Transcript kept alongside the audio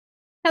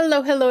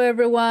Hello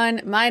everyone.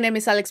 My name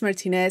is Alex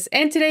Martinez,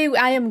 and today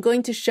I am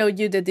going to show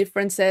you the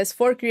differences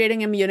for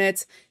creating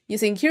MUnits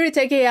using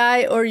CurieTech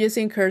AI or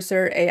using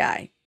Cursor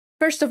AI.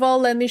 First of all,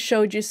 let me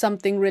show you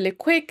something really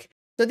quick.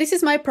 So this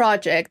is my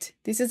project.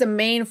 This is a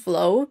main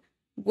flow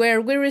where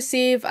we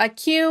receive a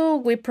queue,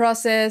 we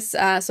process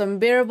some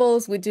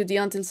variables, we do the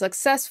until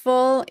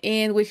successful,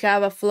 and we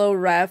have a flow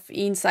ref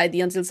inside the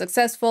until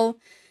successful.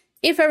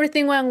 If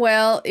everything went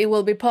well, it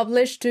will be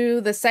published to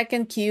the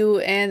second queue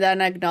and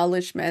an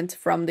acknowledgement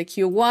from the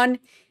Q1.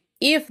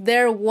 If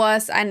there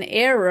was an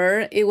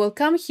error, it will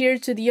come here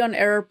to the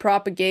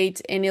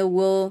onErrorPropagate and it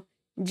will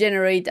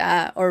generate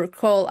or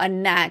call a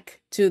knack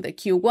to the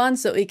Q1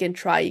 so it can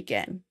try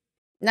again.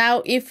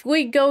 Now, if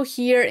we go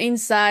here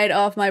inside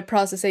of my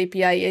Process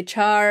API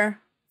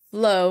HR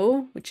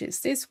flow, which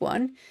is this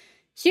one,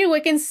 here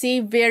we can see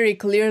very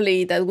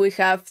clearly that we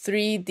have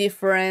three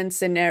different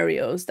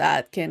scenarios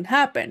that can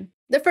happen.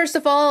 The first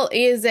of all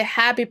is the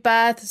happy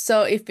path.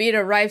 So if it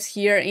arrives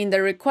here in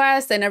the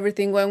request and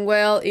everything went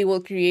well, it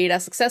will create a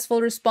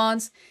successful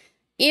response.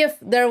 If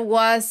there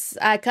was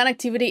a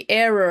connectivity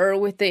error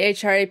with the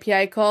HR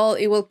API call,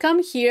 it will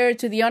come here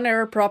to the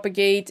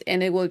onErrorPropagate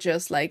and it will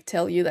just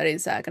tell you that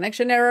it's a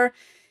connection error.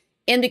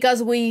 And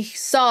because we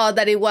saw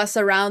that it was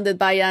surrounded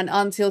by an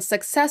until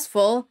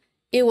successful,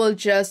 it will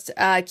just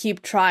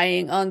keep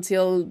trying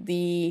until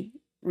the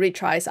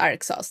retries are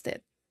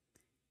exhausted.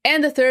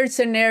 And the third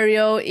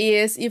scenario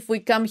is if we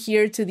come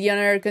here to the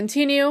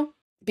onErrorContinue,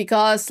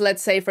 because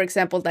let's say, for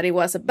example, that it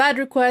was a bad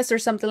request or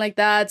something like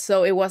that,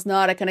 so it was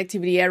not a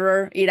connectivity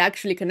error. It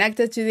actually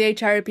connected to the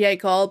HR API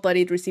call, but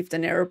it received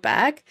an error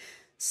back.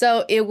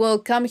 So it will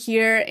come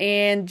here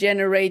and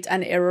generate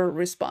an error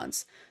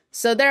response.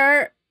 So there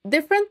are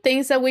different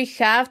things that we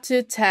have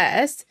to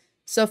test.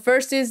 So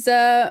first is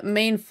the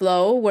main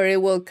flow where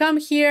it will come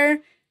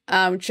here,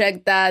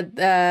 check that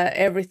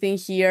everything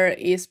here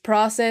is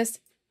processed.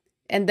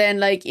 And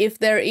then if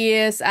there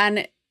is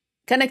an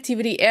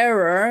connectivity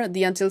error,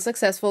 the until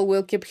successful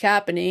will keep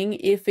happening.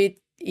 If it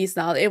is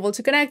not able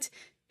to connect,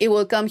 it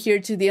will come here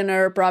to the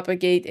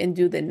onErrorPropagate and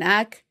do the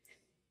knack.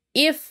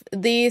 If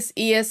this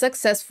is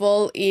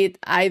successful, it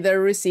either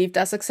received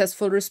a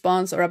successful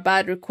response or a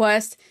bad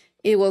request.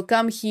 It will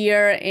come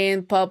here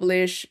and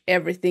publish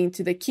everything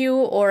to the queue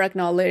or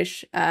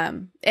acknowledge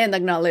that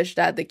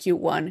the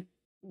Q1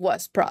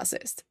 was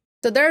processed.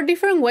 So there are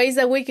different ways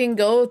that we can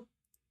go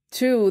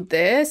to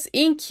this.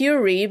 In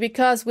Curie,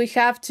 because we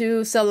have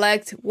to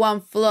select one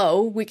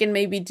flow, we can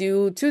maybe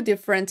do two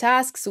different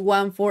tasks,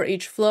 one for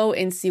each flow,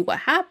 and see what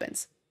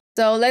happens.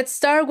 So let's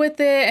start with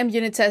the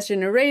MUnit test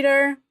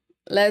generator.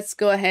 Let's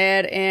go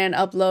ahead and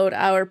upload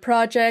our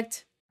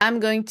project. I'm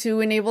going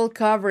to enable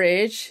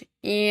coverage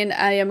and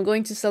I am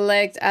going to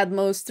select at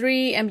most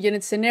 3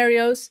 MUnit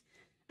scenarios.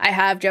 I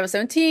have Java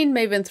 17,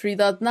 Maven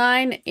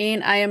 3.9,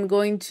 and I am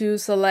going to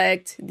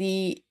select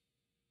the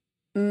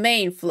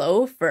main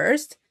flow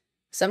first.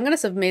 So I'm going to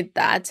submit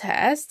that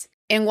test.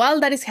 And while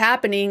that is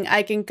happening,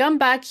 I can come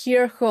back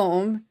here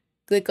home,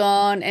 click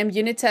on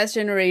MUnit test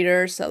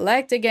generator,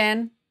 select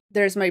again.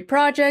 There's my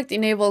project,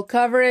 enable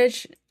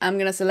coverage. I'm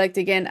going to select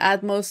again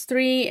at most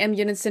 3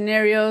 MUnit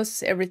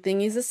scenarios.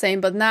 Everything is the same,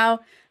 but now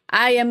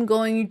I am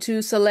going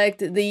to select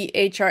the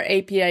HR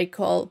API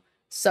call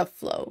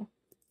subflow.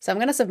 So I'm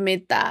going to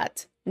submit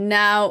that.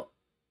 Now,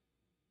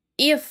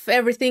 if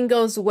everything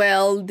goes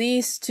well,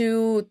 these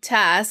two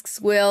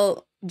tasks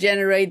will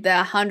generate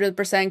the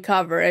 100%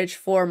 coverage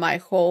for my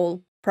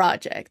whole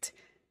project.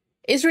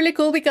 It's really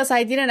cool because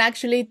I didn't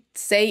actually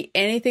say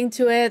anything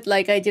to it,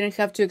 I didn't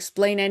have to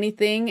explain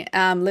anything.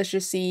 Let's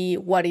just see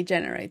what it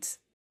generates.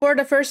 For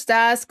the first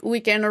task, we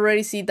can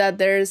already see that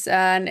there's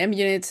an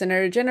MUnit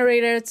scenario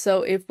generated.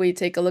 So if we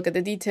take a look at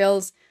the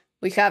details,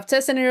 we have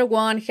test scenario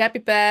 1, happy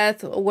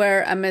path,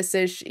 where a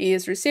message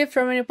is received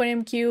from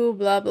Anypoint MQ,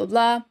 blah, blah,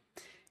 blah.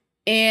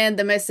 And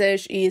the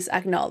message is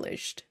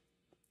acknowledged.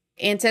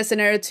 In test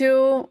scenario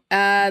 2,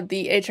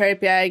 the HR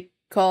API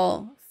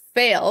call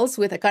fails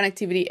with a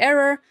connectivity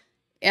error.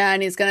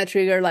 And it's going to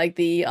trigger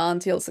the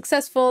until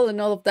successful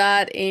and all of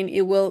that. And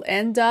it will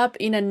end up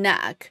in a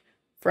knack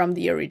from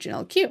the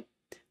original queue,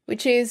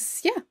 which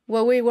is, yeah,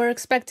 what we were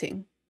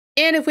expecting.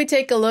 And if we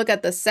take a look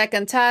at the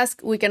second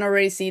task, we can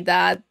already see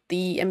that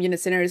the MUnit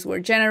scenarios were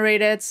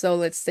generated. So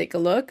let's take a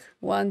look.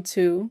 1,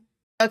 2.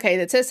 Okay,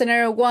 the test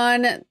scenario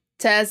 1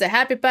 tests the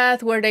happy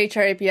path where the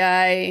HR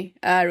API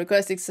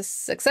request is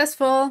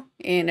successful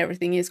and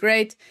everything is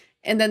great.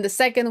 And then the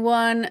second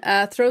one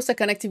throws a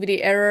connectivity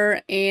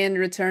error and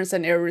returns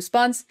an error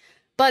response,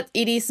 but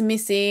it is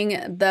missing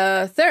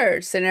the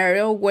third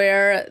scenario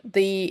where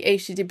the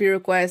HTTP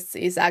request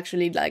is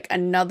actually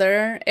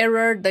another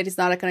error that is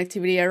not a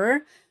connectivity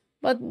error.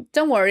 But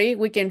don't worry,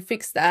 we can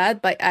fix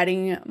that by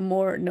adding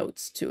more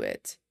notes to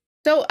it.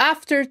 So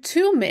after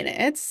 2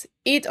 minutes,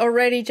 it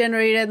already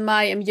generated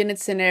my MUnit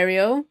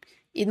scenario.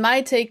 It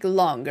might take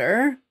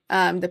longer,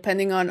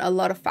 depending on a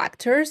lot of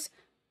factors,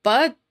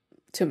 but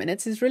 2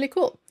 minutes is really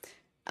cool.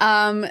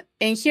 And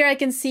here I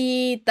can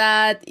see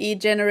that it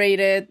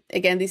generated,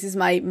 again, this is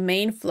my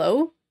main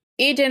flow.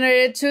 It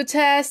generated 2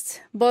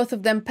 tests, both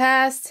of them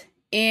passed,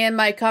 and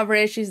my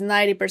coverage is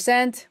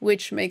 90%,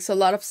 which makes a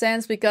lot of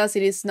sense because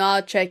it is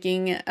not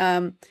checking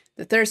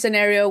the third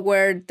scenario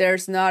where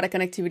there's not a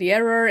connectivity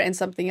error and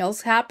something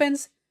else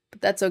happens,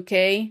 but that's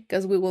okay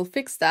because we will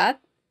fix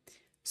that.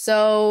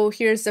 So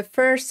here's the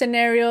first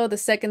scenario, the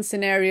second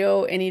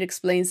scenario, and it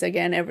explains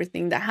again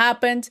everything that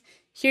happened.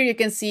 Here you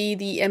can see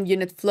the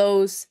MUnit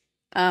flows,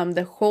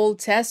 the whole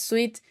test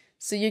suite.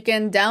 So you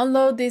can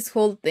download this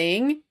whole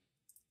thing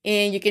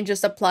and you can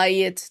just apply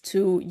it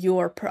to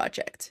your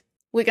project.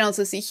 We can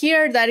also see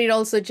here that it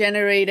also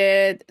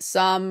generated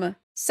some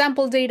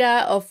sample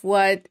data of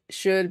what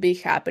should be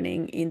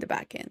happening in the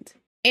backend.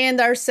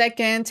 And our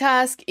second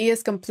task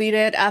is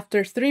completed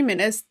after 3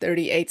 minutes,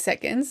 38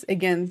 seconds.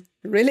 Again,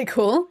 really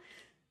cool.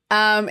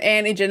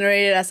 And it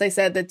generated, as I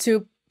said, the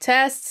 2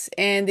 tests,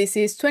 and this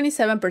is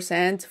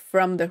 27%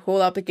 from the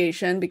whole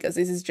application because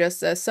this is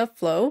just a soft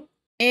flow.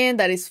 And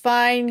that is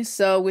fine.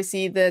 So we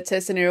see the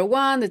test scenario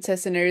 1, the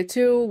test scenario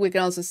 2. We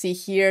can also see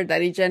here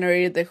that it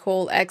generated the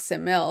whole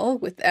XML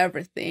with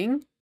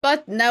everything.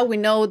 But now we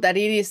know that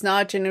it is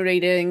not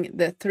generating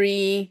the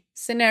 3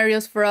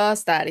 scenarios for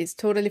us. That is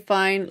totally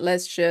fine.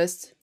 Let's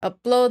just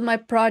upload my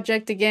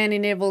project again,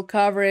 enable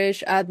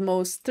coverage, add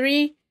most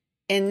 3.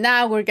 And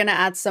now we're going to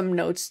add some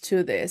notes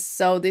to this.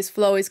 So this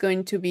flow is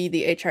going to be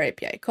the HR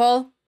API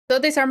call. So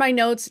these are my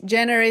notes.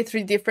 Generate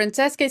 3 different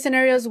test case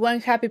scenarios,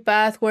 1 happy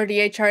path where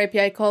the HR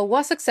API call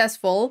was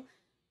successful,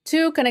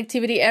 2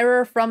 connectivity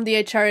error from the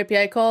HR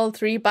API call,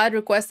 3 bad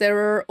request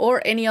error or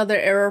any other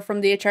error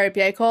from the HR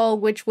API call,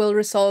 which will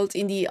result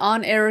in the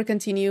on error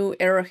continue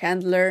error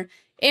handler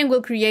and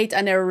will create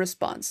an error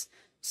response.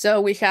 So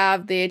we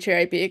have the HR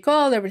API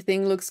call,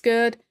 everything looks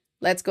good.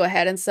 Let's go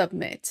ahead and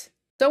submit.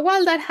 So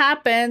while that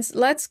happens,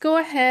 let's go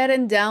ahead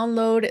and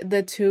download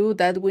the 2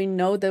 that we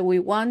know that we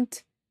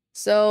want.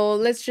 So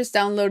let's just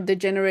download the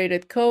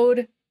generated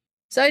code.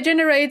 So it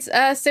generates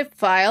a zip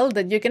file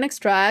that you can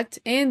extract,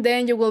 and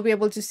then you will be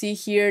able to see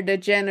here the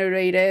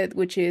generated,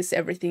 which is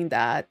everything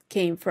that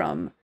came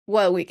from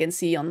what we can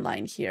see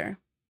online here.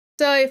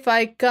 So if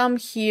I come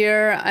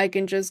here, I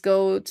can just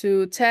go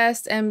to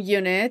test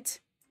MUnit,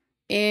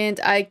 and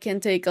I can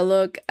take a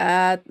look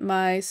at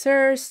my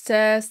source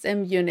test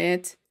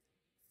MUnit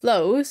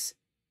flows.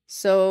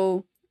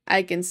 So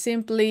I can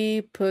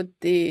simply put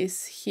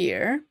this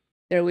here.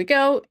 There we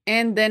go.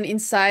 And then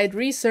inside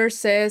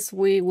resources,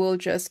 we will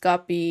just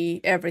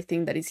copy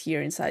everything that is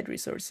here inside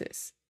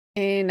resources.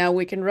 And now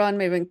we can run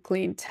maybe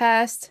clean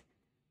test.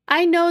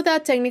 I know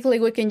that technically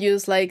we can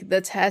use like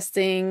the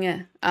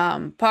testing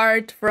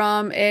part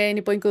from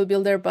Anypoint Code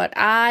Builder, but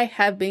I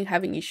have been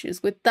having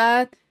issues with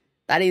that.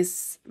 That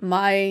is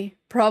my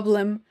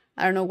problem.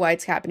 I don't know why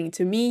it's happening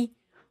to me,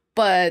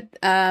 but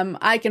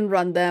I can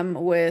run them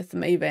with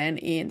Maven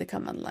in the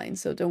command line,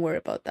 so don't worry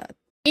about that.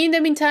 In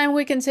the meantime,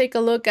 we can take a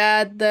look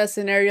at the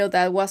scenario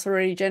that was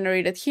already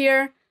generated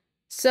here.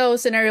 So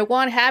scenario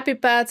 1, happy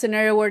path,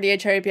 scenario where the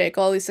HR API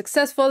call is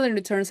successful and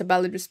returns a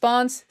valid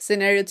response.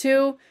 Scenario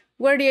 2,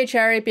 where the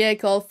HR API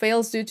call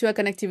fails due to a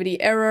connectivity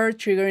error,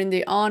 triggering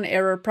the on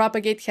error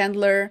propagate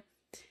handler.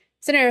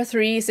 Scenario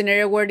 3,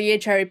 scenario where the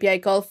HR API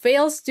call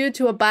fails due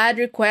to a bad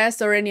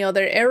request or any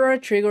other error,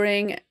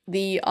 triggering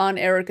the on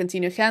error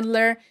continue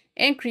handler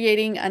and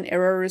creating an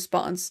error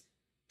response.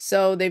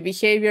 So the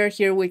behavior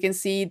here, we can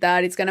see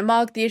that it's going to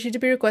mock the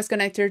HTTP request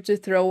connector to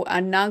throw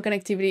a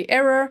non-connectivity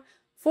error,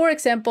 for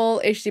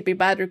example, HTTP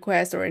bad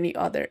request or any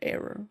other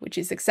error, which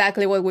is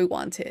exactly what we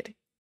wanted.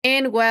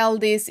 And while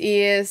this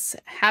is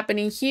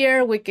happening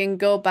here, we can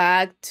go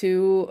back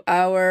to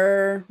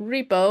our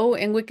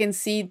repo and we can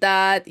see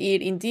that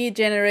it indeed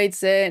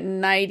generates a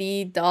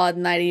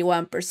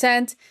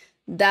 90.91%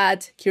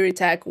 that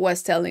CurieTech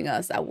was telling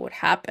us that would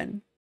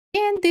happen.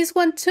 And this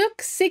one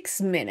took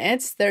 6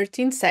 minutes,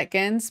 13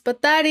 seconds,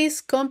 but that is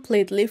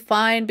completely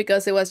fine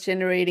because it was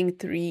generating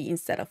 3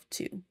 instead of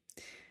 2.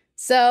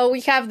 So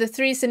we have the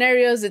 3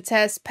 scenarios, the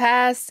test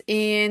passed,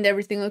 and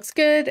everything looks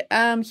good.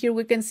 Here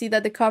we can see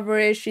that the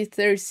coverage is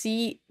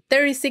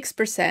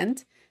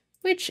 36%,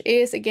 which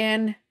is,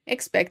 again,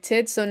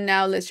 expected. So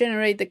now let's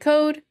generate the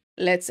code.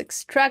 Let's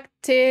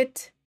extract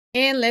it.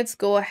 And let's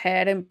go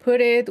ahead and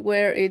put it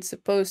where it's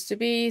supposed to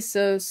be.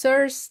 So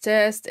source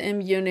test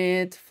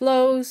MUnit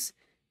flows.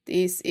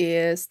 This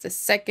is the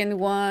second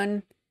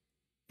one.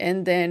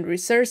 And then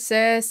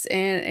resources.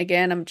 And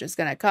again, I'm just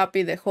going to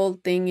copy the whole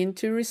thing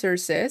into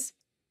resources.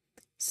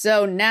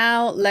 So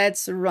now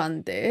let's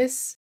run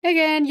this.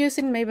 Again,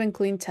 using Maven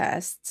clean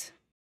test.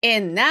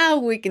 And now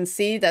we can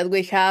see that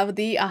we have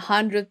the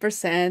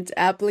 100%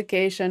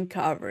 application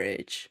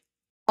coverage.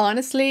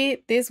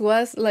 Honestly, this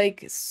was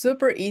like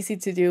super easy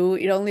to do.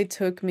 It only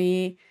took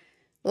me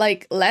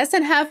like less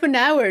than half an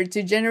hour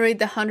to generate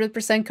the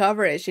 100%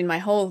 coverage in my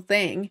whole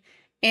thing.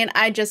 And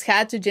I just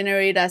had to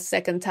generate a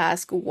second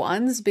task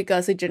once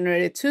because it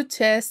generated 2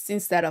 tests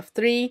instead of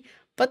 3.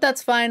 But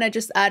that's fine. I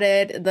just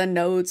added the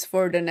notes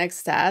for the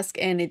next task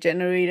and it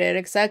generated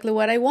exactly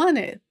what I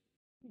wanted.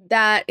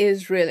 That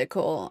is really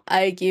cool.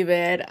 I give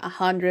it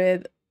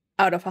 100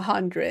 out of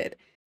 100.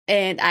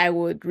 and I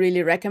would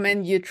really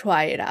recommend you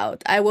try it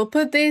out. I will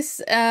put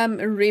this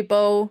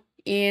repo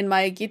in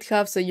my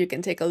GitHub so you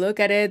can take a look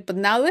at it. But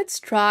now let's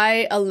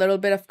try a little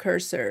bit of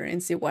Cursor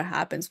and see what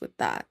happens with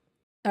that.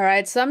 All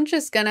right, so I'm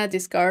just gonna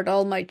discard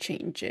all my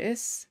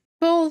changes.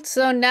 Cool,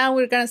 so now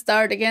we're gonna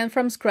start again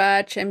from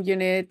scratch.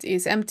 MUnit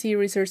is empty,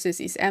 resources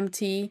is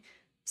empty.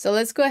 So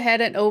let's go ahead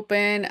and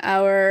open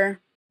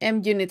our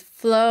MUnit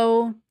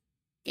flow.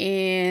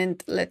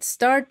 And let's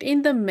start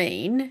in the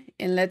main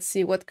and let's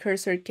see what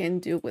Cursor can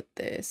do with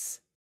this.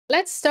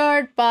 Let's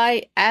start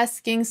by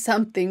asking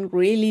something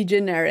really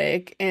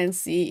generic and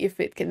see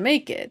if it can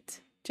make it.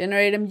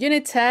 Generate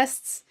MUnit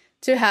tests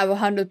to have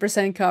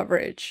 100%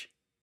 coverage.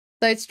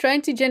 So it's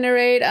trying to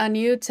generate a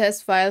new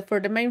test file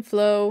for the main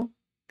flow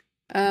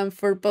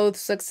for both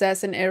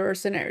success and error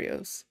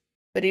scenarios.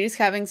 But it is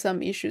having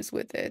some issues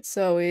with it.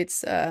 So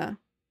it's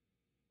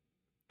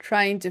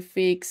trying to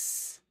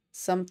fix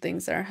some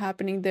things that are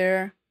happening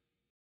there.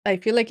 I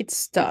feel like it's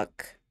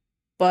stuck,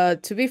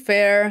 but to be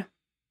fair,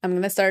 I'm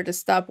gonna start a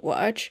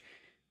stopwatch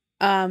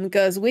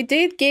because we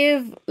did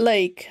give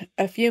like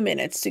a few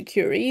minutes to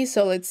Curie,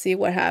 so let's see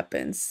what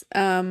happens.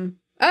 Oh,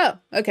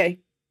 okay.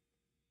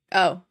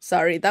 Oh,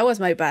 sorry, that was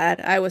my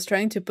bad. I was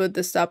trying to put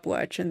the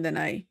stopwatch and then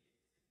I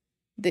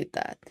did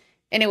that.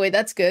 Anyway,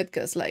 that's good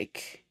because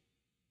like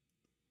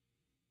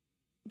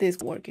this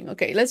working.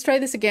 Okay, let's try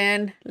this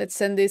again. Let's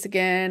send this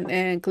again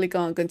and click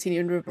on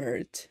continue and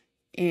revert.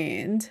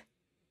 And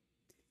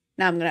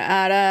now I'm gonna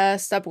add a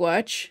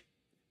stopwatch.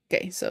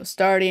 Okay, so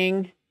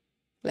starting,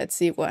 let's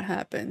see what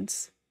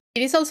happens.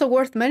 It is also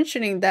worth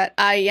mentioning that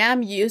I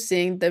am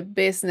using the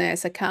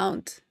business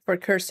account for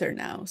Cursor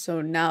now.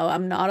 So now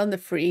I'm not on the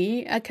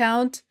free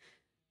account.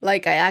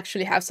 Like I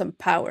actually have some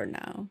power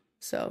now.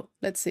 So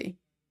let's see.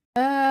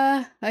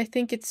 I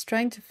think it's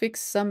trying to fix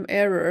some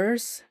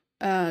errors.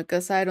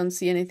 Because I don't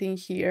see anything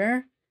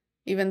here,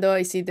 even though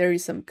I see there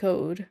is some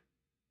code.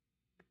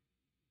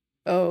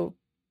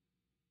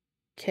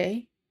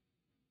 Okay.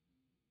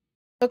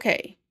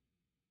 Okay.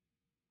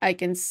 I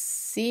can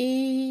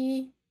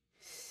see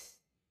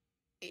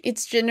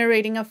it's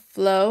generating a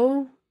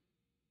flow.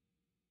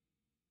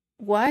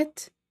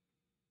 What?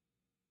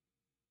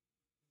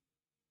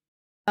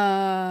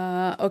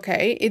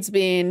 Okay, it's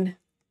been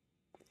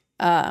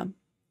 2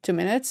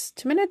 minutes.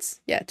 2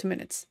 minutes? Yeah, 2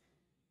 minutes.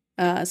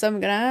 So I'm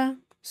gonna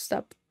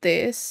stop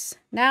this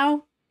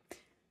now.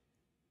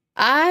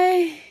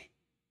 I'm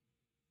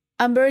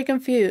very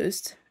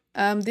confused.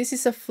 This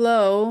is a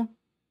flow.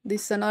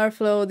 This is another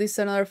flow. This is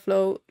another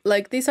flow.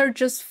 Like these are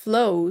just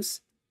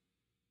flows.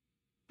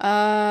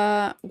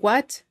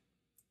 What?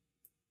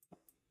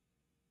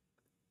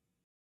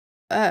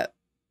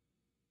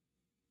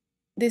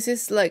 This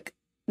is like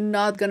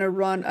not gonna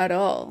run at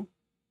all.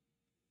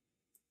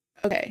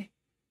 Okay,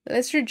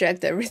 let's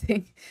reject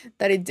everything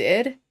that it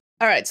did.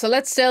 All right, so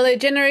let's tell it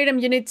generate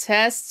MUnit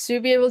tests to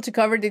be able to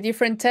cover the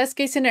different test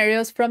case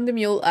scenarios from the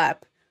Mule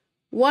app.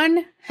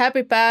 1.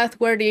 Happy path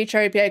where the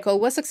HR API call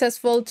was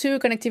successful. 2.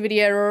 Connectivity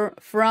error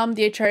from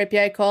the HR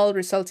API call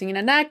resulting in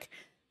a NAC.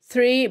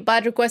 3.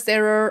 Bad request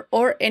error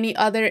or any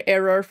other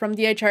error from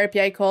the HR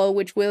API call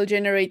which will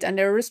generate an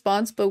error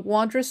response but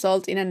won't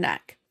result in a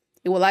NAC.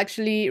 It will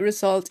actually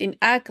result in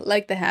ACK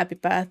like the happy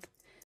path.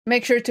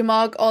 Make sure to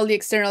mock all the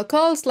external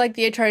calls like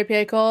the HR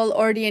API call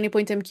or the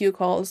Anypoint MQ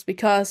calls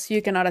because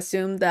you cannot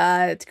assume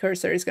that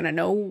Cursor is gonna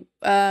know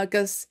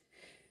because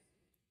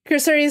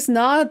Cursor is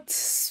not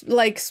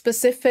like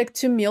specific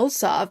to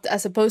MuleSoft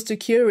as opposed to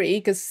Curie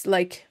because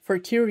like for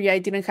Curie I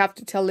didn't have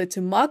to tell it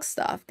to mock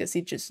stuff because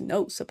it just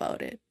knows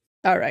about it.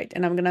 All right,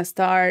 and I'm gonna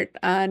start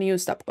a new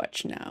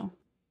stopwatch now.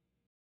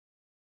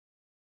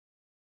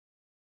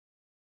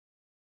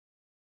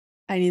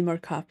 I need more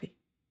coffee.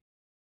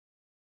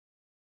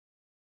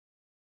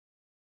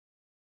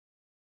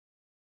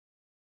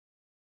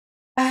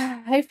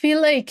 I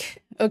feel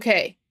like,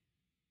 okay.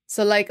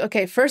 So like,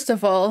 okay, first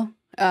of all,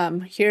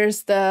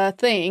 here's the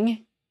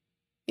thing.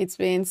 It's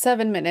been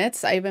 7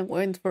 minutes. I even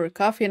went for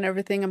coffee and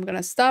everything. I'm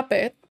gonna stop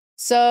it.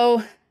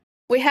 So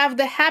we have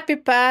the happy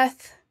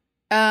path,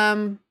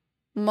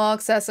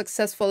 mocks a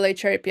successful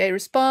HR API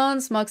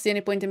response, mocks the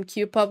Anypoint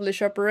MQ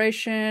publish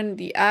operation,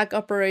 the ACK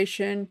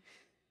operation,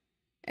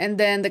 and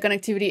then the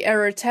connectivity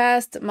error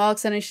test,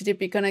 mocks an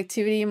HTTP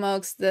connectivity,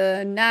 mocks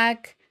the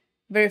NAC,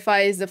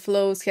 verifies the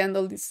flows,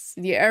 handles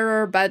the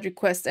error, bad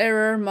request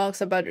error,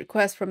 mocks a bad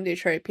request from the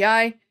HR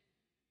API,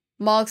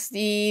 mocks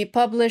the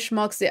publish,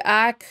 mocks the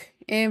ACK,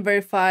 and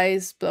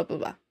verifies blah, blah,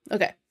 blah.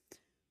 Okay.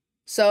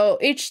 So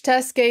each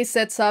test case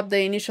sets up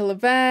the initial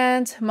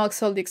event,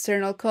 mocks all the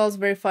external calls,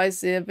 verifies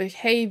the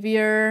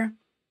behavior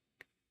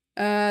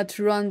to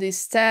run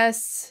these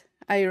tests.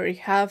 I already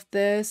have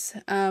this,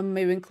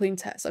 maybe clean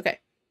test. Okay.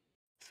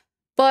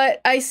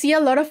 But I see a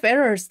lot of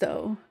errors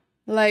though.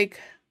 Like,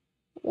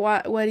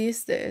 what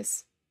is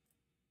this?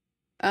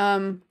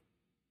 Why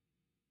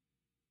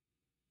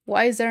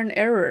is there an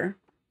error?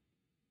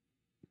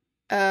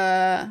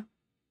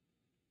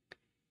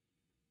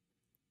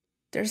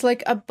 There's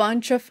like a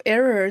bunch of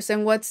errors,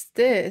 and what's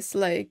this?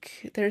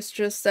 Like, there's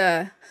just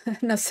a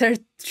no, sir,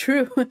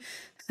 true.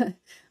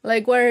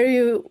 Like, what are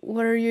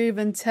you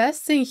even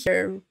testing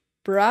here,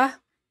 bruh?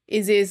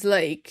 Is this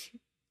like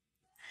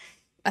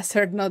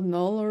assert not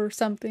null or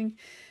something?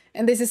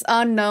 And this is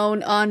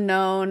unknown,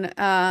 and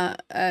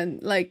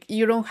like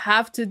you don't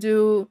have to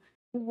do.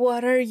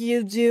 What are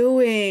you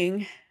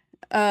doing?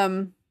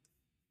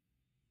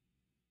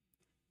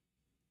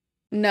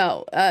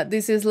 No,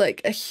 this is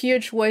like a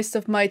huge waste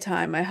of my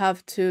time. I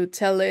have to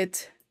tell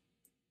it.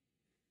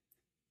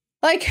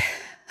 Like,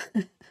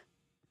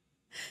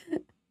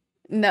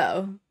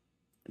 no,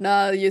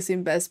 not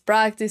using best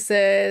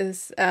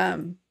practices.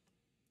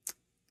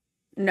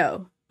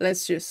 No,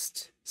 let's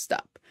just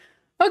stop.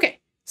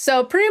 Okay,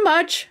 so pretty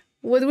much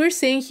what we're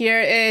seeing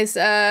here is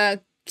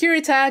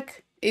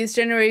CurieTech is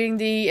generating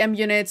the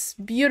MUnits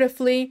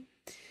beautifully.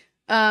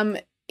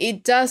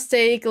 It does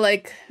take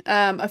like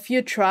a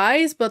few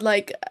tries, but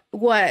like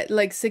what,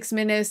 like 6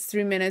 minutes,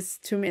 3 minutes,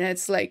 2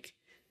 minutes, like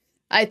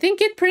I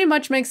think it pretty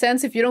much makes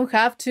sense if you don't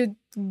have to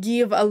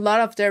give a lot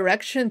of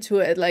direction to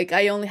it. Like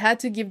I only had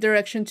to give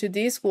direction to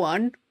this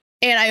one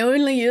and I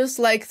only used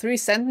like 3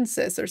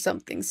 sentences or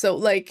something. So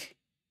like,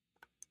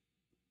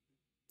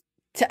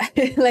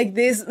 like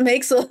this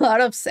makes a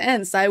lot of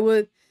sense. I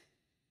would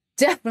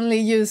definitely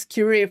use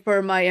Curie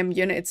for my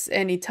MUnits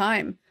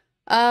anytime.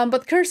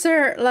 But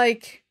Cursor,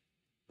 like,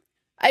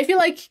 I feel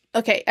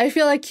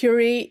like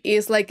Curie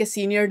is like a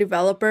senior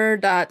developer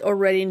that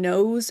already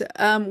knows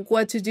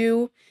what to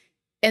do.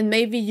 And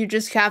maybe you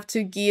just have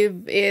to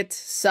give it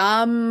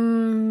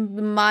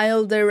some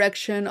mild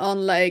direction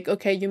on like,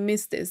 okay, you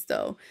missed this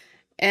though.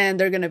 And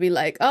they're gonna be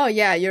like, oh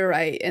yeah, you're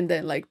right. And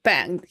then like,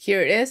 bang,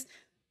 here it is.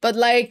 But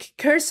like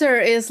Cursor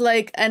is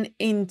like an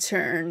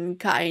intern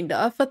kind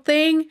of a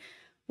thing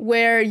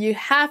where you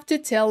have to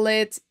tell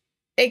it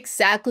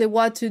exactly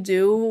what to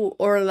do,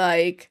 or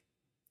like,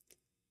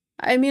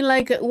 I mean,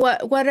 like,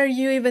 what are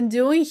you even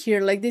doing here?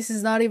 Like, this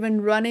is not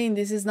even running.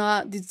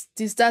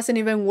 This doesn't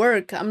even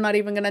work. I'm not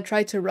even gonna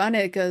try to run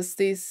it because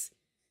this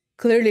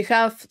clearly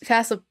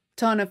has a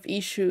ton of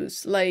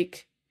issues.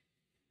 Like,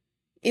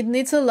 it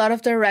needs a lot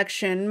of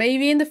direction.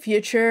 Maybe in the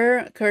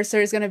future, Cursor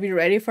is gonna be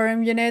ready for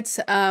MUnits.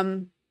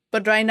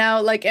 But right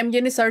now, like,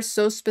 MUnits are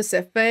so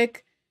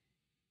specific,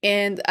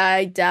 and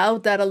I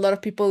doubt that a lot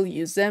of people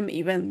use them,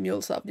 even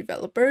MuleSoft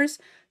developers.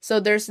 So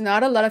there's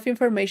not a lot of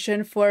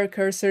information for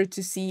Cursor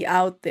to see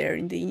out there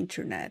in the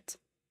internet.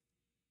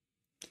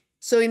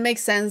 So it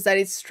makes sense that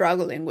it's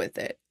struggling with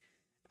it.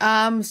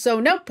 So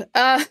nope,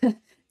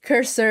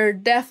 Cursor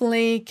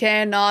definitely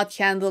cannot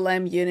handle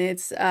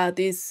MUnits.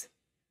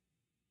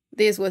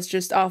 This was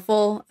just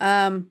awful.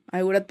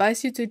 I would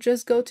advise you to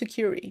just go to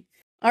Curie.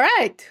 All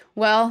right,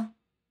 well,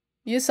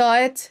 you saw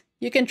it.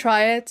 You can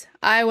try it.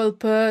 I will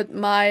put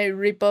my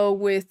repo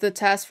with the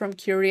tasks from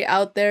Curie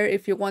out there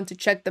if you want to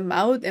check them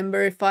out and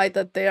verify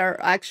that they are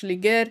actually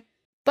good.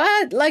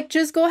 But like,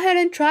 just go ahead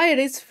and try it.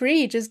 It's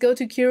free. Just go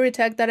to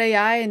CurieTech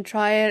AI and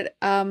try it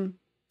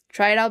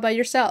out by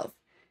yourself.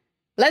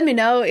 Let me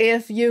know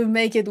if you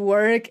make it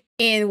work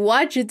and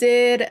what you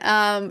did.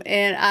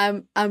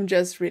 And I'm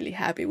just really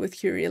happy with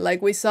Curie.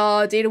 Like, we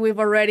saw data weave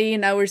already,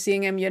 now we're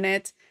seeing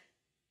MUnit.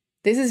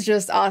 This is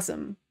just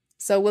awesome.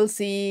 So we'll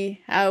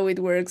see how it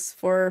works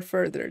for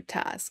further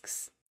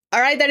tasks.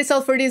 All right, that is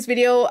all for this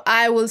video.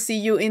 I will see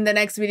you in the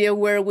next video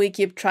where we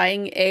keep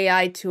trying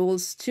AI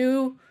tools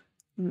to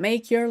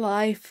make your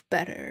life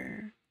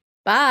better.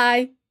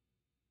 Bye.